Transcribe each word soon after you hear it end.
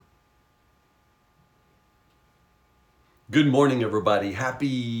Good morning, everybody.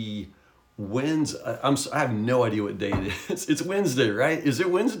 Happy Wednesday. I have no idea what day it is. It's Wednesday, right? Is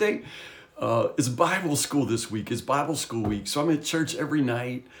it Wednesday? It's Bible school this week. It's Bible school week. So I'm at church every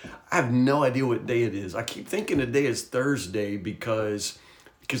night. I have no idea what day it is. I keep thinking today is Thursday because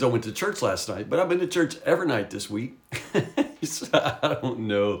I went to church last night, but I've been to church every night this week. So I don't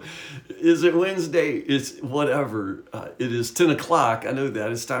know. Is it Wednesday? It's whatever. It is 10 o'clock. I know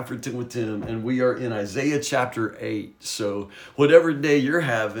that. It's time for 10 with Tim, and we are in Isaiah chapter 8. So whatever day you're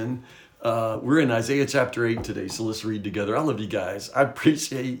having, we're in Isaiah chapter 8 today. So let's read together. I love you guys. I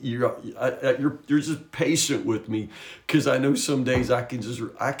appreciate you. You're just patient with me because I know some days I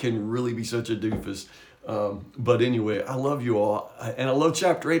can really be such a doofus. But anyway, I love you all, and I love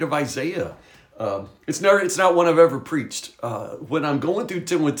chapter 8 of Isaiah. It's not one I've ever preached. When I'm going through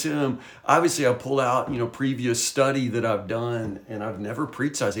 10 with Tim, obviously I pull out, previous study that I've done, and I've never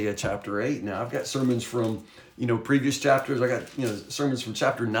preached Isaiah chapter 8. Now I've got sermons from, previous chapters. I got, sermons from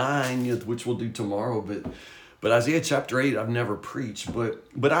chapter 9, which we'll do tomorrow, but Isaiah chapter 8, I've never preached,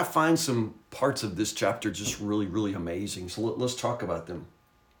 but I find some parts of this chapter just really, really amazing. So let's talk about them.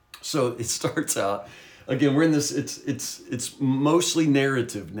 So it starts out, again, we're in this, it's mostly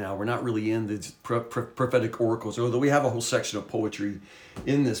narrative now. We're not really in the prophetic oracles, although we have a whole section of poetry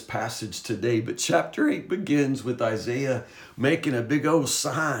in this passage today. But chapter 8 begins with Isaiah making a big old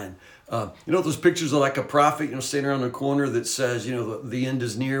sign. Those pictures of like a prophet, standing around the corner that says, the end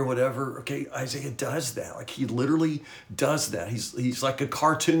is near, whatever. Okay, Isaiah does that. Like he literally does that. He's like a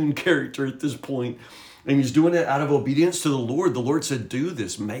cartoon character at this point. And he's doing it out of obedience to the Lord. The Lord said, do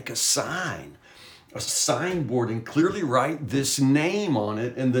this, make a signboard, and clearly write this name on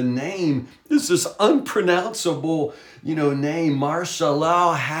it. And the name is this unpronounceable, name,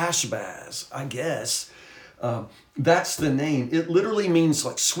 Marshalal Hashbaz, I guess. That's the name. It literally means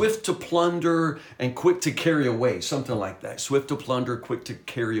like swift to plunder and quick to carry away, something like that. Swift to plunder, quick to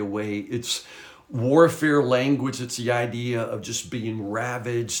carry away. It's warfare language. It's the idea of just being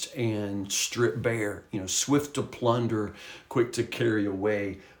ravaged and stripped bare, swift to plunder, quick to carry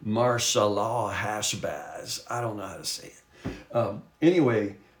away. Marshallah Hashbaz. I don't know how to say it.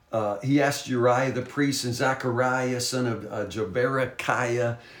 Anyway, he asked Uriah the priest and Zechariah, son of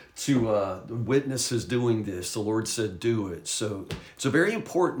Jeberechiah, to witness his doing this. The Lord said, do it. So it's a very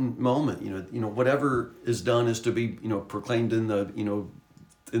important moment. Whatever is done is to be, proclaimed in the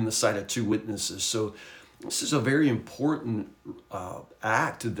sight of two witnesses. So this is a very important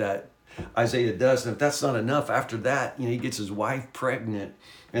act that Isaiah does. And if that's not enough, after that, he gets his wife pregnant,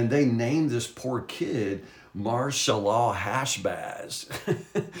 and they name this poor kid Marshallah Hashbaz.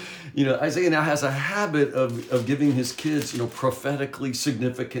 Isaiah now has a habit of giving his kids, prophetically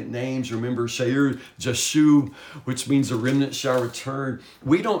significant names. Remember, Sheir Jashub, which means a remnant shall return.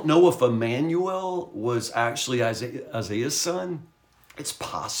 We don't know if Emmanuel was actually Isaiah's son. It's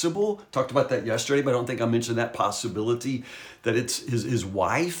possible. Talked about that yesterday, but I don't think I mentioned that possibility that it's his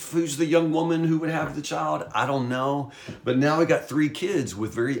wife who's the young woman who would have the child. I don't know. But now we got 3 kids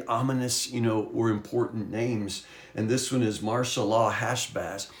with very ominous, or important names. And this one is Marshallah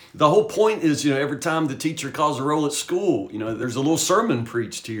Hashbaz. The whole point is, every time the teacher calls a roll at school, there's a little sermon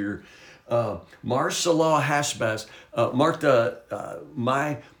preached here. Marshallah Hashbaz. Martha,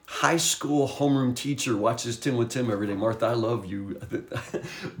 my high school homeroom teacher watches 10 with Tim every day. Martha, I love you.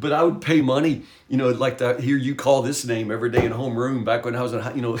 But I would pay money, like to hear you call this name every day in homeroom back when I was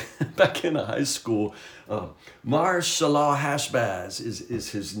in, back in high school. Marshallah Hashbaz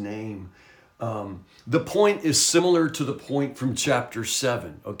is his name. The point is similar to the point from chapter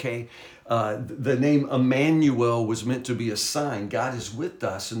 7, okay? The name Emmanuel was meant to be a sign. God is with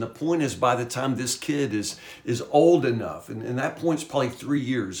us. And the point is, by the time this kid is old enough, and that point's probably 3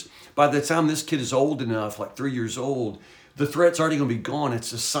 years. By the time this kid is old enough, like 3 years old, the threat's already going to be gone.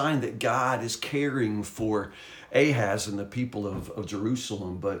 It's a sign that God is caring for Ahaz and the people of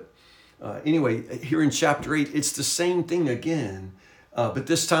Jerusalem. But anyway, here in chapter 8, it's the same thing again. But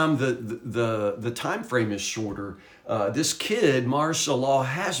this time the time frame is shorter. This kid, Marshallah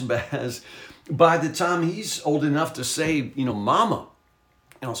Hashbaz, by the time he's old enough to say, mama,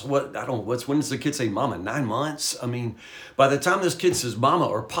 so what? I don't know. When does the kid say mama? 9 months? I mean, by the time this kid says mama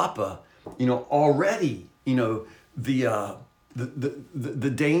or papa, already, the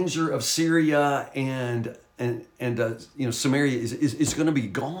danger of Syria and Samaria is going to be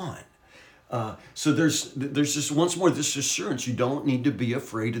gone. So there's just once more this assurance. You don't need to be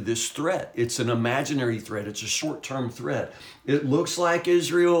afraid of this threat. It's an imaginary threat. It's a short-term threat. It looks like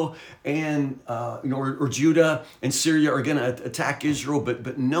Israel and or Judah and Syria are going to attack Israel,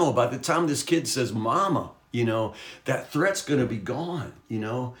 but no. By the time this kid says "Mama," that threat's going to be gone,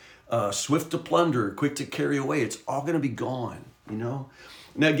 swift to plunder, quick to carry away. It's all going to be gone, Now,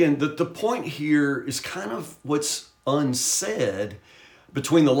 again, the point here is kind of what's unsaid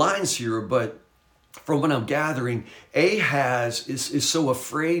between the lines here, but from what I'm gathering, Ahaz is so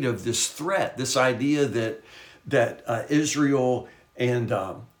afraid of this threat, this idea that Israel and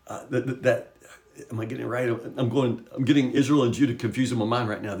that am I getting it right? I'm getting Israel and Judah confused in my mind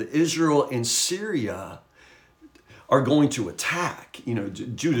right now. That Israel and Syria are going to attack,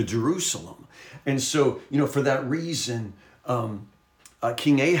 Judah, Jerusalem, and so for that reason,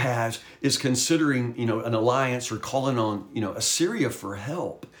 King Ahaz is considering an alliance or calling on Assyria for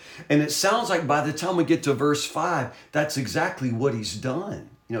help. And it sounds like by the time we get to verse 5, that's exactly what he's done.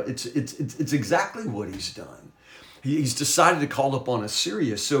 It's exactly what he's done. He's decided to call upon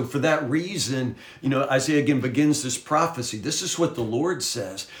Assyria. So for that reason, Isaiah again begins this prophecy. This is what the Lord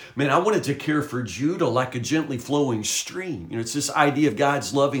says. Man, I wanted to care for Judah like a gently flowing stream. It's this idea of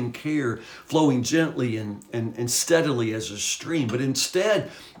God's loving care flowing gently and steadily as a stream. But instead,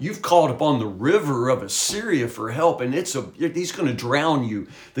 you've called upon the river of Assyria for help, and he's going to drown you.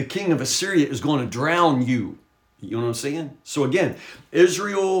 The king of Assyria is going to drown you. You know what I'm saying? So again,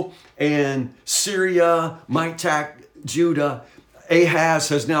 Israel and Syria might attack Judah. Ahaz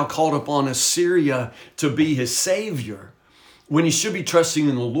has now called upon Assyria to be his savior when he should be trusting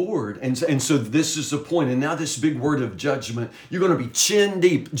in the Lord. And so this is the point. And now this big word of judgment, you're going to be chin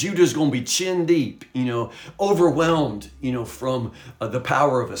deep. Judah's going to be chin deep, overwhelmed, from the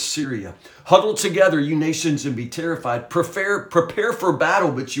power of Assyria. Huddle together, you nations, and be terrified. Prepare for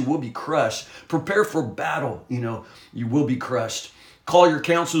battle, but you will be crushed. Prepare for battle, you will be crushed. Call your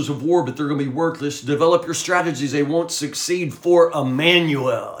councils of war, but they're going to be worthless. Develop your strategies. They won't succeed for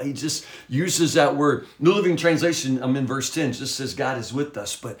Emmanuel. He just uses that word. New Living Translation, I'm in verse 10, just says God is with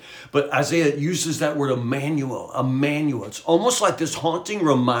us. But Isaiah uses that word Emmanuel. Emmanuel. It's almost like this haunting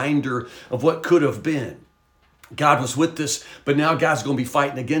reminder of what could have been. God was with us, but now God's going to be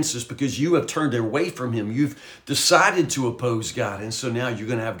fighting against us because you have turned away from him. You've decided to oppose God. And so now you're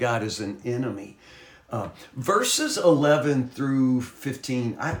going to have God as an enemy. Verses 11 through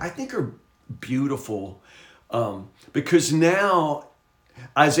 15, I think are beautiful because now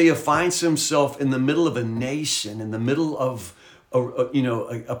Isaiah finds himself in the middle of a nation, in the middle of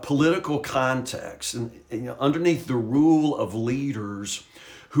a political context, and underneath the rule of leaders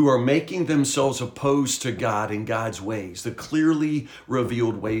who are making themselves opposed to God and God's ways, the clearly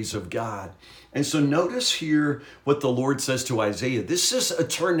revealed ways of God. And so notice here what the Lord says to Isaiah. This is a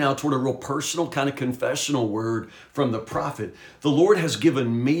turn now toward a real personal kind of confessional word from the prophet. The Lord has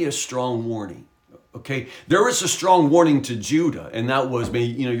given me a strong warning. Okay, there was a strong warning to Judah, and that was, man,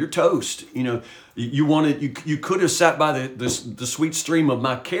 you're toast. You could have sat by the sweet stream of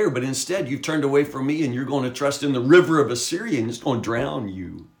my care, but instead you've turned away from me, and you're going to trust in the river of Assyria, and it's going to drown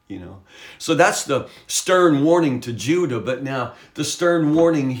you. So that's the stern warning to Judah. But now the stern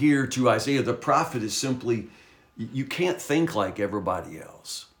warning here to Isaiah the prophet is simply, you can't think like everybody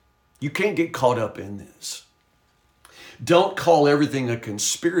else. You can't get caught up in this. Don't call everything a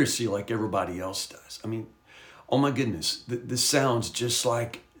conspiracy like everybody else does. I mean, oh my goodness, this sounds just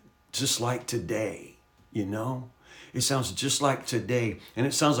like today, It sounds just like today. And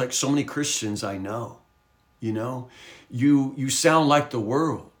it sounds like so many Christians I know, You sound like the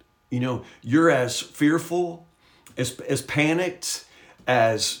world. You're as fearful, as panicked,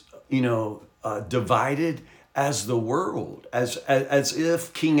 as, divided as the world, as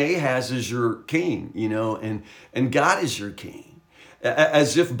if King Ahaz is your king, and God is your king.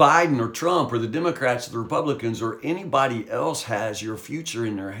 As if Biden or Trump or the Democrats or the Republicans or anybody else has your future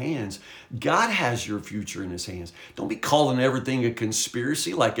in their hands. God has your future in his hands. Don't be calling everything a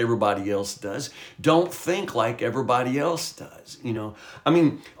conspiracy like everybody else does. Don't think like everybody else does.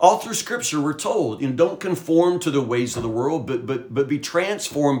 All through Scripture we're told, don't conform to the ways of the world, but be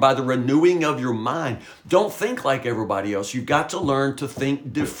transformed by the renewing of your mind. Don't think like everybody else. You've got to learn to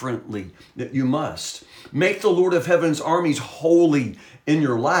think differently. You must. Make the Lord of heaven's armies holy in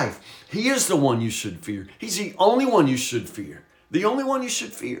your life. He is the one you should fear. He's the only one you should fear. The only one you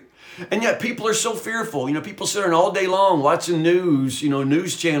should fear. And yet people are so fearful. People sit there all day long watching news,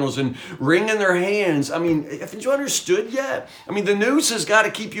 news channels and wringing their hands. Haven't you understood yet? The news has got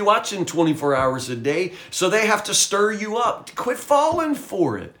to keep you watching 24 hours a day, so they have to stir you up. Quit falling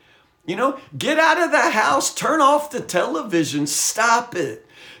for it. Get out of the house. Turn off the television. Stop it.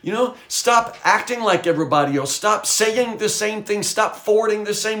 Stop acting like everybody else. Stop saying the same thing. Stop forwarding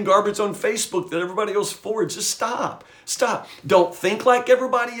the same garbage on Facebook that everybody else forwards. Just stop. Stop. Don't think like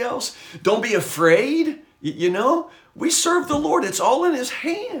everybody else. Don't be afraid. We serve the Lord. It's all in his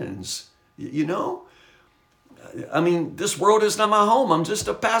hands. I mean, this world is not my home. I'm just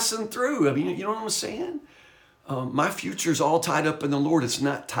a passing through. I mean, you know what I'm saying? My future's all tied up in the Lord. It's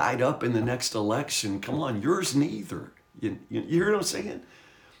not tied up in the next election. Come on, yours neither. You hear what I'm saying?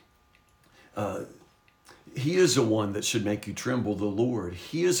 He is the one that should make you tremble, the Lord.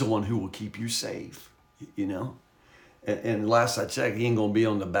 He is the one who will keep you safe, you know? And last I checked, he ain't going to be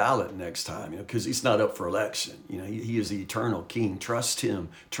on the ballot next time, because he's not up for election. He is the eternal king. Trust him.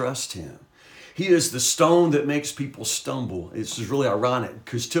 Trust him. He is the stone that makes people stumble. It's just really ironic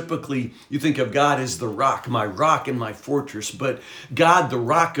because typically you think of God as the rock and my fortress. But God, the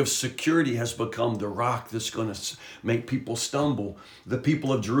rock of security, has become the rock that's going to make people stumble. The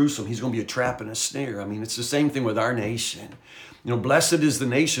people of Jerusalem, he's going to be a trap and a snare. I mean, it's the same thing with our nation. Blessed is the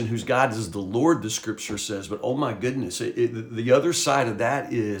nation whose God is the Lord, the scripture says. But oh my goodness, the other side of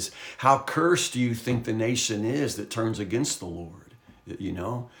that is how cursed do you think the nation is that turns against the Lord?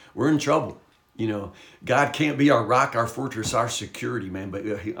 We're in trouble. God can't be our rock, our fortress, our security, man. But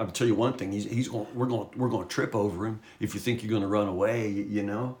I'll tell you one thing: we're going to trip over him if you think you're going to run away.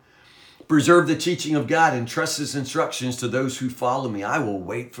 Preserve the teaching of God and trust his instructions to those who follow me. I will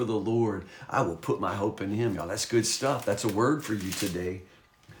wait for the Lord. I will put my hope in him. Y'all, that's good stuff. That's a word for you today.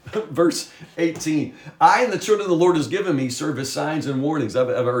 Verse 18, I and the children of the Lord has given me serve as signs and warnings. I've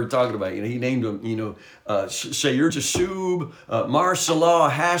already talked about it. He named them, Sheir Jashub, Marsalah,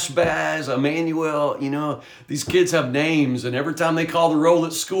 Hashbaz, Emmanuel. These kids have names, and every time they call the roll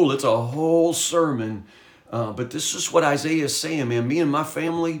at school, it's a whole sermon. But this is what Isaiah is saying, man. Me and my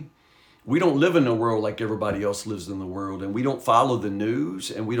family, we don't live in the world like everybody else lives in the world, and we don't follow the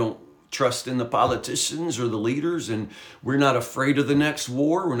news, and we don't trust in the politicians or the leaders, and we're not afraid of the next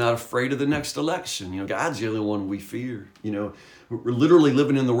war. We're not afraid of the next election. God's the only one we fear. We're literally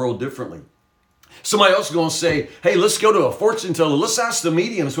living in the world differently. Somebody else is going to say, hey, let's go to a fortune teller. Let's ask the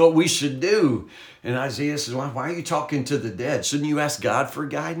mediums what we should do. And Isaiah says, why are you talking to the dead? Shouldn't you ask God for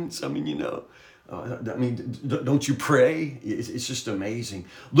guidance? I mean, don't you pray? It's just amazing.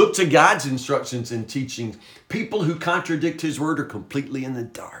 Look to God's instructions and teachings. People who contradict his word are completely in the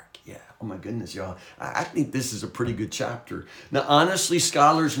dark. Yeah. Oh my goodness, y'all. I think this is a pretty good chapter. Now, honestly,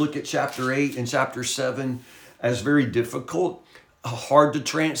 scholars look at chapter 8 and chapter 7 as very difficult, hard to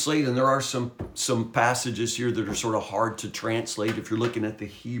translate. And there are some passages here that are sort of hard to translate if you're looking at the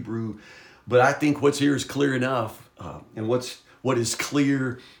Hebrew. But I think what's here is clear enough. And what is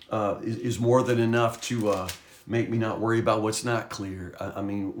clear is more than enough to make me not worry about what's not clear. I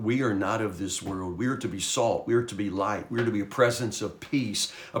mean, we are not of this world. We are to be salt. We are to be light. We are to be a presence of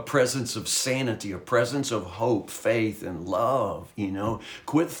peace, a presence of sanity, a presence of hope, faith, and love.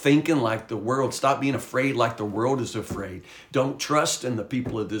 Quit thinking like the world. Stop being afraid like the world is afraid. Don't trust in the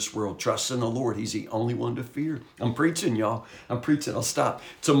people of this world. Trust in the Lord. He's the only one to fear. I'm preaching, y'all. I'm preaching. I'll stop.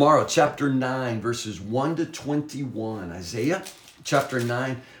 Tomorrow, chapter 9, verses 1 to 21. Isaiah chapter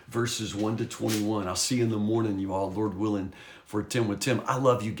 9, verses 1 to 21. I'll see you in the morning, you all, Lord willing, for 10 with Tim. I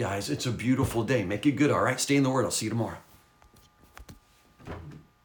love you guys. It's a beautiful day. Make it good, all right? Stay in the Word. I'll see you tomorrow.